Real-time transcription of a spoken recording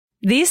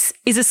This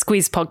is a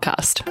Squiz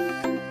podcast.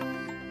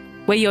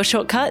 We're your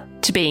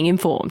shortcut to being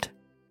informed.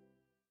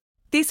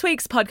 This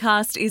week's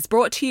podcast is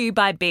brought to you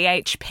by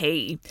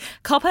BHP.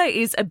 Copper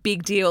is a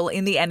big deal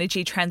in the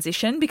energy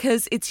transition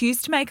because it's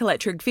used to make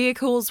electric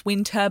vehicles,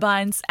 wind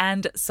turbines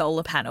and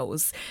solar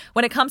panels.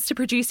 When it comes to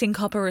producing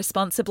copper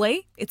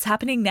responsibly, it's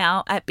happening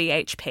now at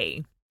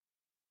BHP.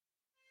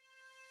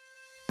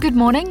 Good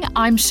morning,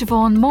 I'm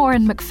Siobhan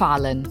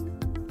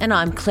Moran-McFarlane. And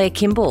I'm Claire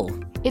Kimball.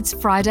 It's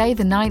Friday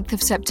the 9th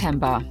of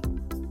September.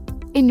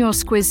 In your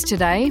Squiz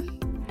today,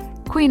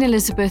 Queen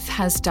Elizabeth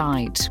has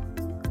died.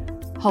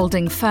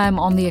 Holding firm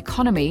on the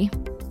economy,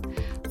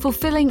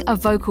 fulfilling a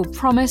vocal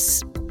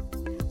promise,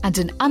 and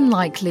an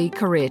unlikely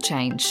career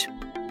change.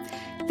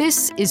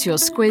 This is your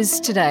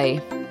Squiz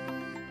today.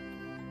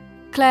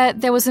 Claire,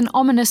 there was an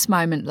ominous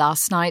moment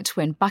last night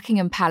when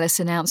Buckingham Palace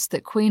announced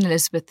that Queen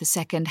Elizabeth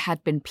II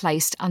had been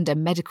placed under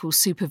medical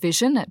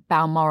supervision at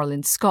Balmoral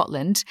in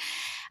Scotland,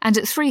 and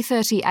at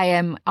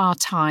 3:30am our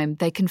time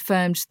they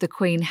confirmed the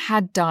Queen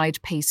had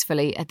died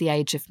peacefully at the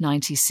age of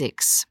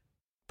 96.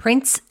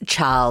 Prince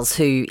Charles,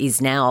 who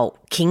is now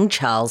King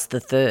Charles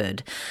III,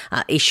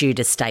 issued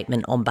a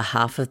statement on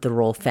behalf of the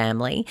royal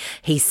family.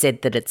 He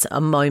said that it's a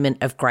moment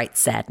of great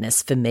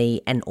sadness for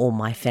me and all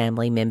my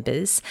family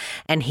members.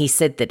 And he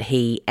said that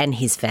he and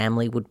his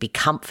family would be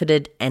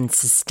comforted and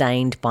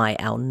sustained by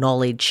our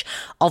knowledge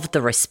of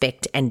the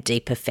respect and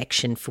deep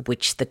affection for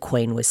which the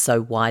Queen was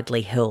so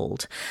widely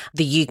held.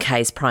 The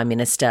UK's Prime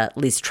Minister,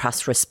 Liz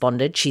Truss,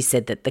 responded. She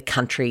said that the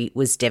country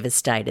was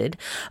devastated.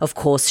 Of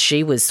course,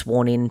 she was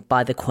sworn in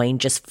by the Queen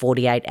just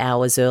 48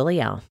 hours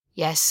earlier.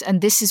 Yes,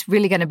 and this is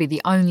really going to be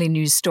the only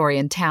news story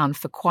in town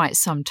for quite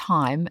some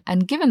time.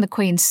 And given the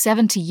Queen's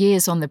 70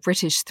 years on the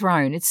British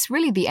throne, it's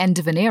really the end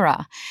of an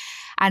era.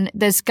 And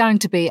there's going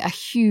to be a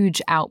huge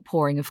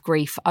outpouring of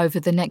grief over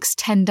the next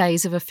 10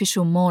 days of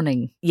official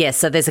mourning. Yes,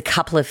 so there's a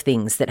couple of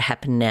things that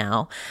happen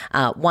now.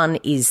 One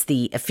is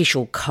the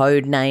official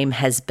code name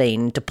has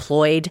been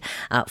deployed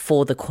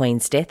for the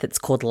Queen's death. It's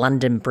called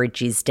London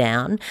Bridge is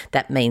Down.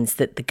 That means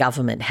that the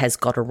government has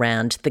got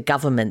around the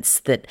governments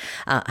that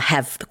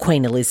have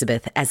Queen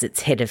Elizabeth as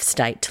its head of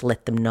state to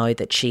let them know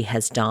that she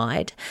has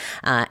died.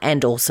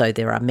 And also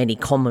there are many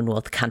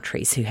Commonwealth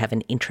countries who have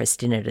an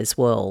interest in it as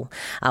well.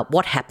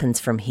 What happens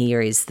from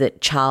here is that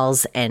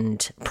Charles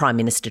and Prime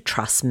Minister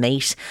Truss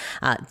meet.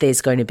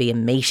 There's going to be a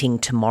meeting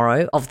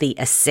tomorrow of the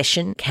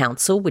Accession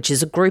Council, which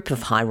is a group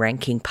of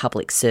high-ranking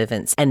public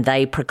servants, and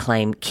they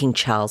proclaim King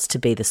Charles to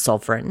be the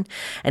sovereign.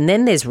 And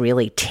then there's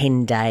really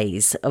 10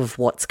 days of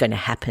what's going to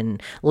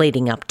happen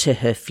leading up to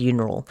her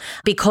funeral.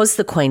 Because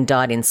the Queen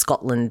died in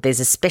Scotland, there's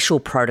a special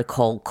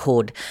protocol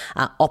called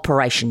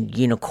Operation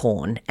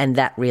Unicorn, and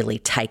that really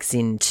takes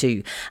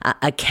into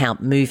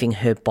account moving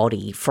her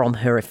body from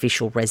her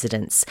official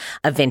residence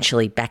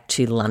eventually back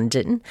to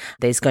London.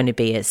 There's going to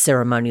be a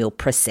ceremonial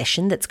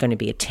procession that's going to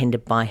be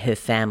attended by her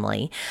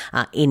family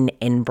in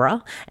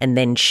Edinburgh, and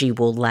then she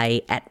will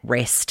lay at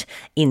rest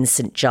in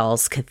St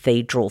Giles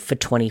Cathedral for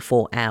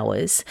 24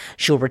 hours.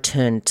 She'll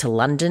return to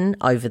London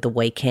over the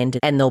weekend,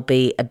 and there'll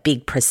be a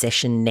big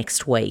procession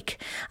next week.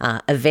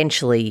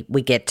 Eventually,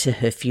 we get to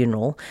her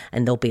funeral,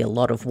 and there'll be a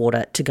lot of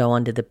water to go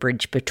under the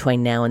bridge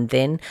between now and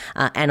then,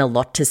 and a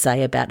lot to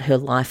say about her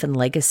life and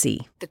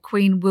legacy. The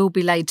Queen will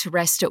be laid to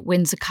rest at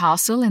Windsor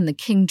Castle in the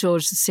King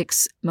George VI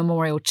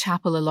Memorial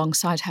Chapel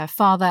alongside her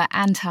father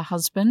and her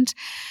husband.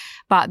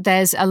 But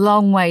there's a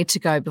long way to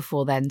go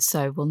before then,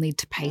 so we'll need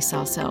to pace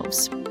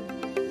ourselves.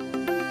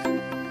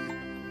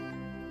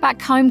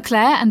 Back home,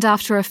 Claire, and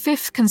after a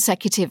fifth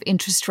consecutive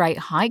interest rate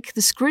hike,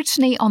 the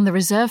scrutiny on the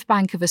Reserve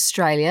Bank of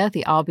Australia,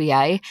 the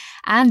RBA,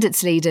 and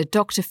its leader,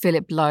 Dr.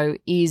 Philip Lowe,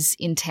 is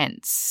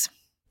intense.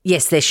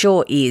 Yes, there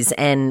sure is.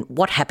 And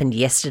what happened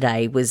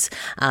yesterday was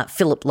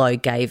Philip Lowe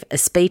gave a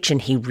speech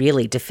and he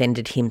really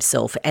defended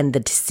himself and the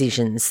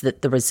decisions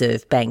that the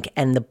Reserve Bank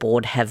and the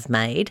board have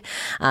made.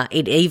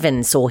 It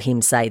even saw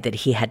him say that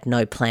he had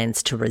no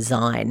plans to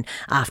resign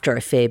after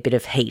a fair bit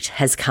of heat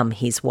has come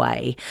his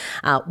way.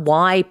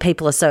 Why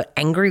people are so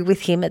angry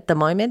with him at the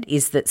moment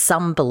is that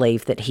some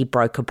believe that he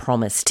broke a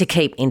promise to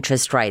keep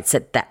interest rates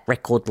at that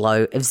record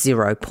low of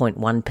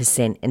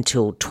 0.1%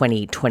 until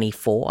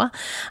 2024.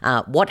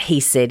 What he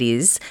said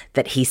is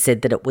that he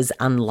said that it was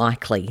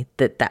unlikely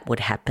that that would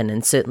happen.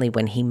 And certainly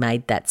when he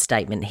made that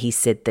statement, he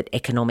said that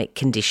economic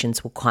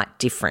conditions were quite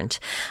different,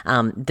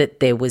 that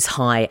there was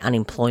high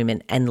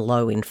unemployment and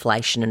low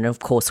inflation. And of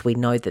course, we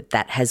know that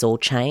that has all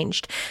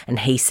changed. And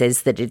he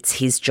says that it's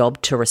his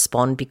job to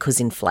respond because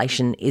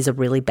inflation is a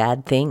really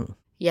bad thing.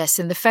 Yes,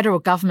 and the federal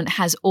government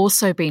has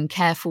also been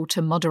careful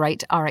to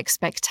moderate our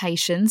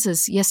expectations.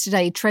 As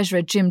yesterday,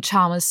 Treasurer Jim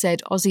Chalmers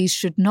said Aussies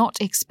should not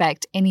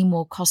expect any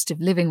more cost of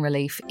living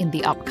relief in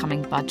the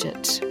upcoming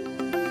budget.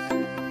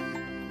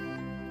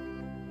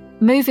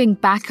 Moving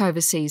back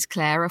overseas,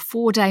 Claire, a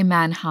 4-day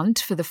manhunt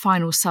for the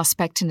final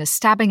suspect in a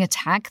stabbing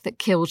attack that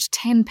killed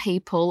 10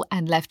 people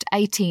and left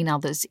 18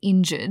 others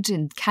injured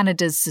in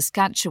Canada's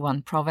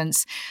Saskatchewan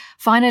province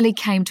finally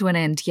came to an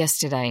end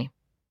yesterday.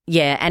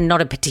 Yeah, and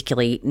not a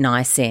particularly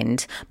nice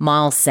end.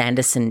 Miles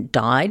Sanderson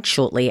died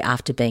shortly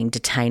after being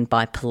detained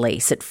by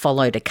police. It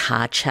followed a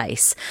car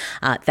chase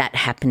that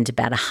happened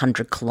about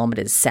 100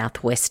 kilometres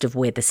southwest of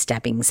where the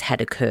stabbings had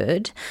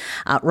occurred.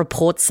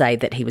 Reports say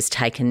that he was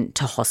taken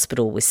to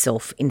hospital with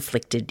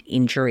self-inflicted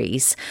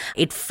injuries.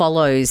 It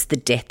follows the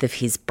death of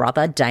his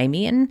brother,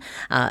 Damien.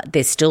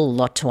 There's still a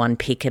lot to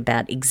unpick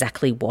about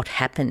exactly what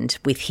happened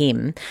with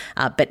him,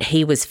 but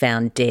he was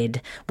found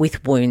dead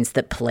with wounds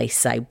that police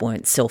say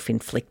weren't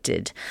self-inflicted.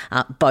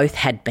 Both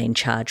had been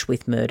charged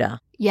with murder.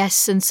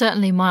 Yes, and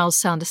certainly Miles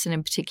Sanderson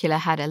in particular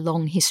had a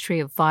long history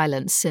of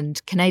violence,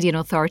 and Canadian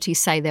authorities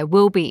say there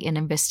will be an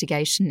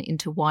investigation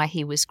into why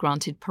he was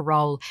granted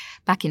parole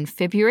back in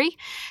February,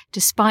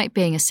 despite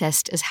being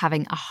assessed as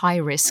having a high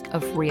risk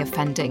of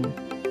reoffending.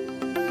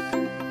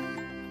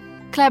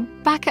 Claire,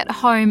 back at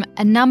home,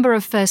 a number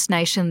of First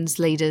Nations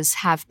leaders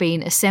have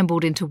been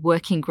assembled into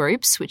working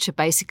groups, which are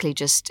basically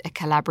just a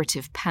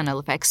collaborative panel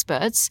of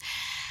experts.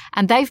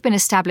 And they've been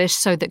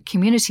established so that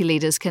community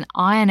leaders can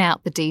iron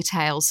out the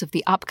details of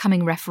the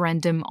upcoming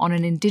referendum on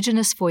an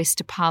Indigenous voice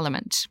to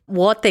Parliament.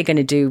 What they're going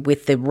to do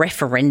with the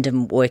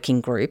referendum working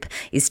group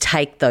is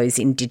take those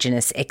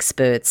Indigenous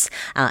experts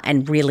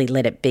and really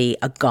let it be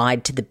a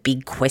guide to the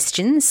big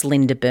questions.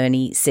 Linda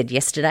Burney said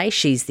yesterday,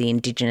 she's the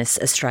Indigenous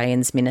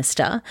Australians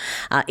Minister.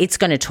 It's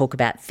going to talk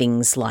about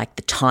things like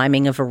the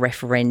timing of a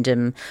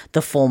referendum,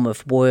 the form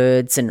of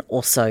words, and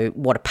also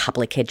what a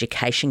public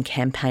education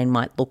campaign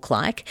might look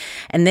like.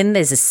 And then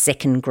there's a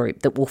second group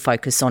that will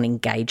focus on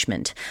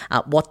engagement.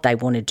 What they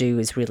want to do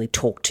is really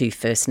talk to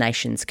First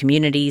Nations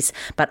communities,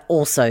 but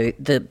also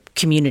the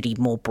community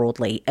more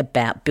broadly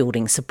about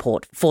building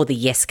support for the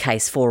yes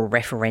case for a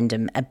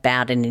referendum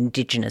about an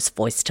Indigenous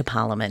voice to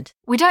Parliament.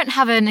 We don't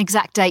have an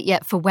exact date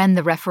yet for when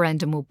the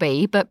referendum will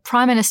be, but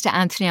Prime Minister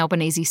Anthony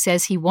Albanese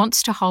says he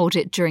wants to hold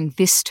it during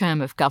this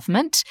term of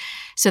government.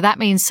 So that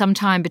means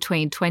sometime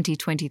between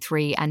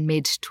 2023 and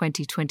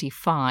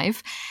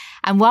mid-2025.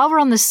 And while we're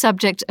on the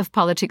subject of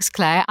politics,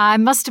 Claire, I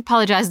must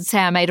apologise and say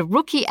I made a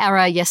rookie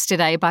error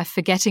yesterday by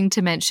forgetting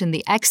to mention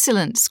the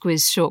excellent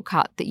Squiz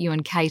shortcut that you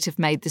and Kate have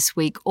made this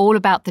week, all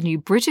about the new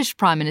British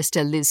Prime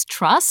Minister, Liz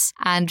Truss.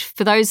 And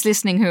for those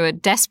listening who are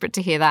desperate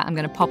to hear that, I'm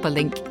going to pop a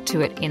link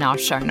to it in our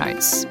show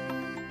notes.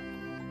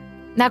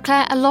 Now,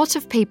 Claire, a lot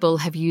of people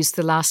have used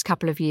the last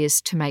couple of years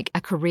to make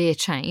a career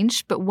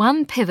change, but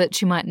one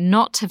pivot you might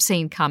not have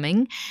seen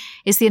coming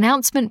is the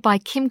announcement by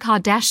Kim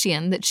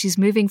Kardashian that she's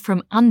moving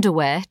from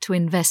underwear to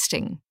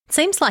investing.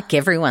 Seems like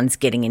everyone's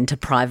getting into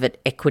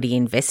private equity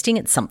investing.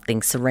 It's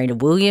something Serena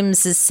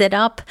Williams has set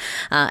up,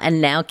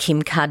 and now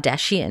Kim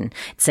Kardashian.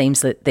 It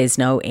seems that there's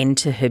no end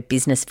to her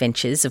business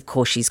ventures. Of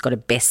course, she's got a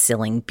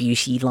best-selling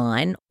beauty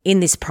line. In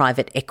this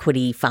private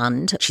equity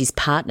fund, she's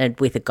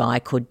partnered with a guy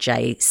called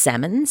Jay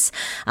Sammons.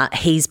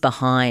 He's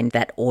behind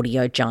that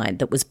audio giant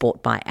that was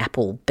bought by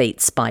Apple,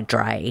 Beats by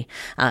Dre.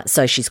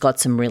 So she's got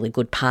some really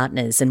good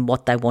partners, and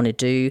what they want to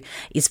do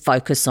is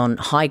focus on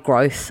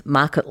high-growth,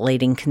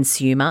 market-leading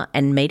consumer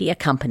and media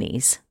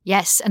companies.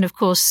 Yes, and of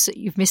course,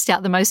 you've missed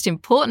out the most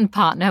important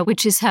partner,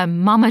 which is her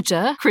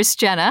mummager, Kris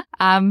Jenner.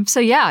 So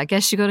yeah, I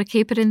guess you got to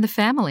keep it in the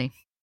family.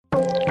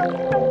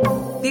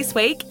 This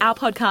week, our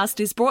podcast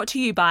is brought to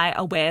you by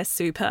Aware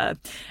Super.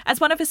 As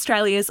one of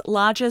Australia's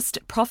largest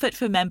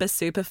profit-for-member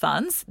super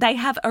funds, they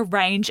have a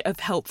range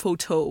of helpful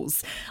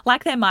tools,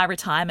 like their My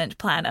Retirement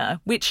Planner,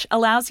 which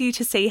allows you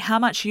to see how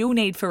much you'll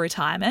need for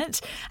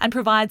retirement and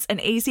provides an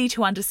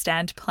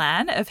easy-to-understand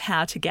plan of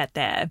how to get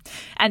there.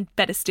 And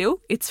better still,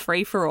 it's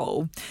free for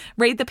all.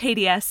 Read the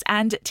PDS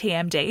and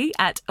TMD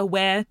at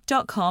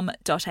aware.com.au.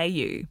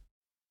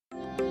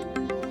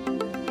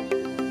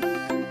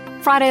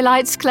 Friday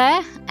Lights,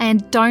 Claire.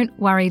 And don't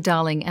worry,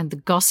 darling, and the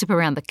gossip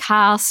around the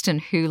cast and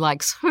who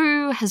likes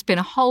who has been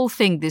a whole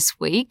thing this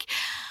week.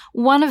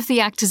 One of the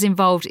actors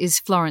involved is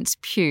Florence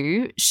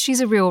Pugh.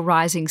 She's a real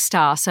rising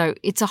star, so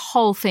it's a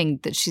whole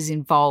thing that she's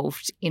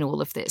involved in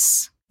all of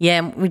this.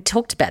 Yeah, we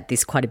talked about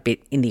this quite a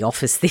bit in the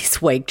office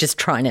this week, just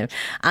trying to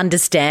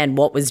understand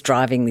what was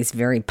driving this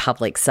very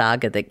public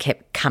saga that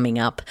kept coming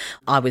up.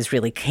 I was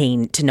really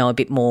keen to know a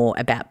bit more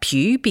about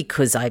Pugh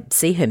because I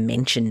see her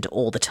mentioned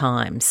all the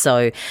time.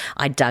 So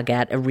I dug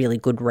out a really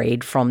good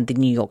read from the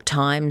New York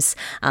Times.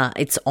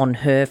 It's on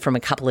her from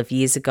a couple of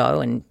years ago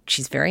and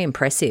she's very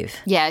impressive.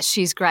 Yeah,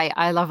 she's great.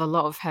 I love a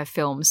lot of her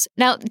films.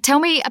 Now, tell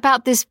me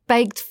about this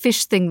baked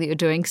fish thing that you're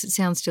doing because it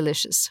sounds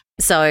delicious.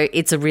 So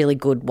it's a really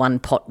good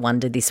one-pot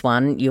wonder, this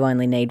one. You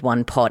only need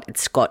one pot.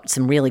 It's got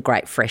some really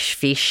great fresh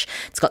fish.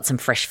 It's got some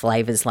fresh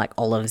flavours like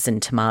olives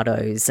and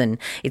tomatoes, and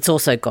it's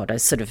also got a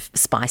sort of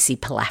spicy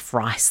pilaf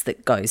rice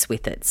that goes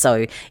with it.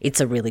 So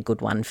it's a really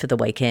good one for the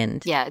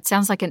weekend. Yeah, it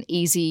sounds like an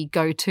easy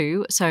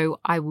go-to.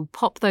 So I will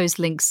pop those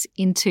links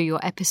into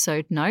your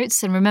episode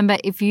notes. And remember,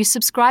 if you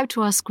subscribe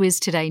to our Squiz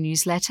Today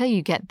newsletter,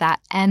 you get that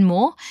and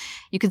more.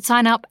 You can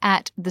sign up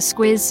at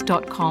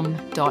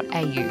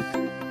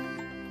thesquiz.com.au.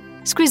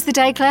 Squiz the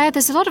Day, Claire.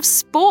 There's a lot of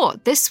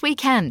sport this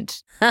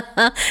weekend.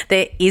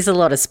 There is a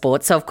lot of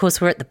sport. So, of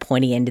course, we're at the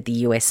pointy end of the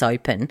US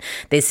Open.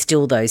 There's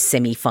still those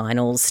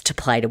semi-finals to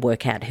play to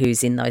work out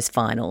who's in those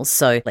finals.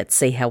 So let's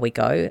see how we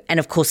go. And,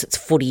 of course, it's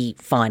footy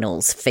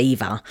finals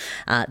fever.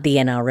 The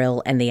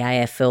NRL and the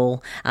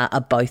AFL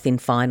are both in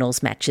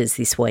finals matches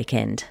this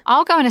weekend.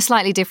 I'll go in a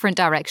slightly different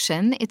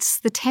direction. It's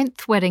the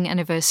 10th wedding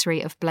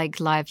anniversary of Blake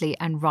Lively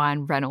and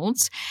Ryan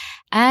Reynolds,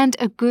 and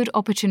a good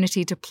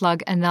opportunity to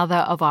plug another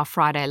of our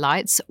Friday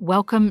lights,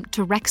 Welcome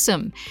to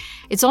Wrexham.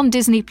 It's on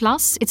Disney+.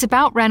 It's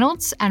about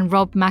Reynolds and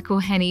Rob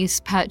McElhenney's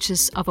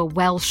purchase of a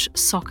Welsh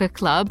soccer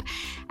club.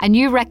 And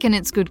you reckon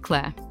it's good,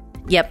 Claire?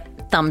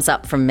 Yep, thumbs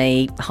up from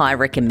me. High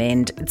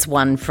recommend. It's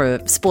one for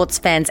sports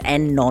fans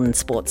and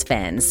non-sports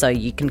fans, so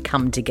you can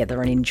come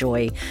together and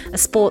enjoy a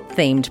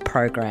sport-themed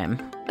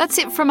program. That's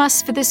it from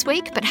us for this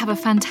week, but have a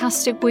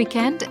fantastic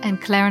weekend,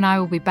 and Claire and I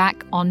will be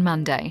back on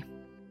Monday.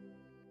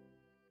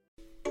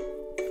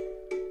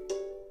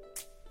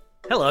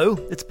 Hello,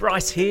 it's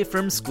Bryce here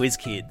from Squiz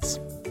Kids.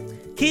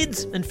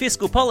 Kids and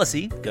fiscal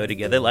policy go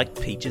together like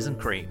peaches and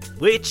cream,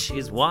 which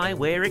is why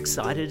we're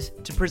excited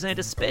to present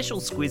a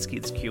special Squiz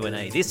Kids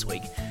Q&A this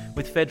week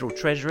with Federal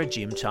Treasurer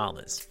Jim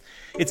Chalmers.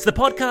 It's the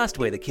podcast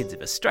where the kids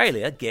of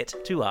Australia get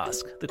to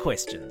ask the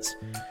questions.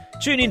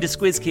 Tune in to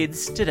Squiz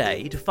Kids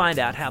today to find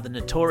out how the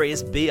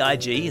notorious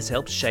BIG has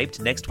helped shape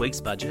next week's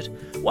budget,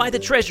 why the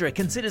Treasurer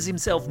considers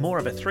himself more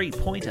of a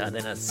three-pointer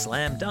than a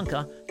slam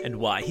dunker, and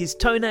why his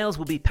toenails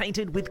will be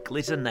painted with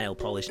glitter nail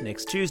polish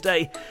next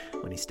Tuesday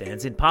when he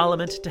stands in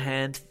Parliament to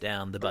hand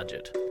down the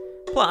budget.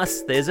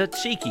 Plus, there's a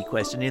cheeky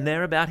question in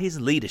there about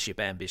his leadership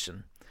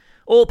ambition.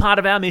 All part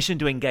of our mission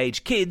to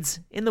engage kids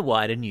in the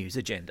wider news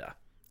agenda.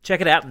 Check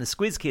it out in the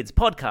Squiz Kids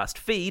podcast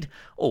feed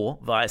or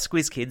via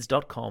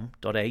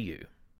squizkids.com.au.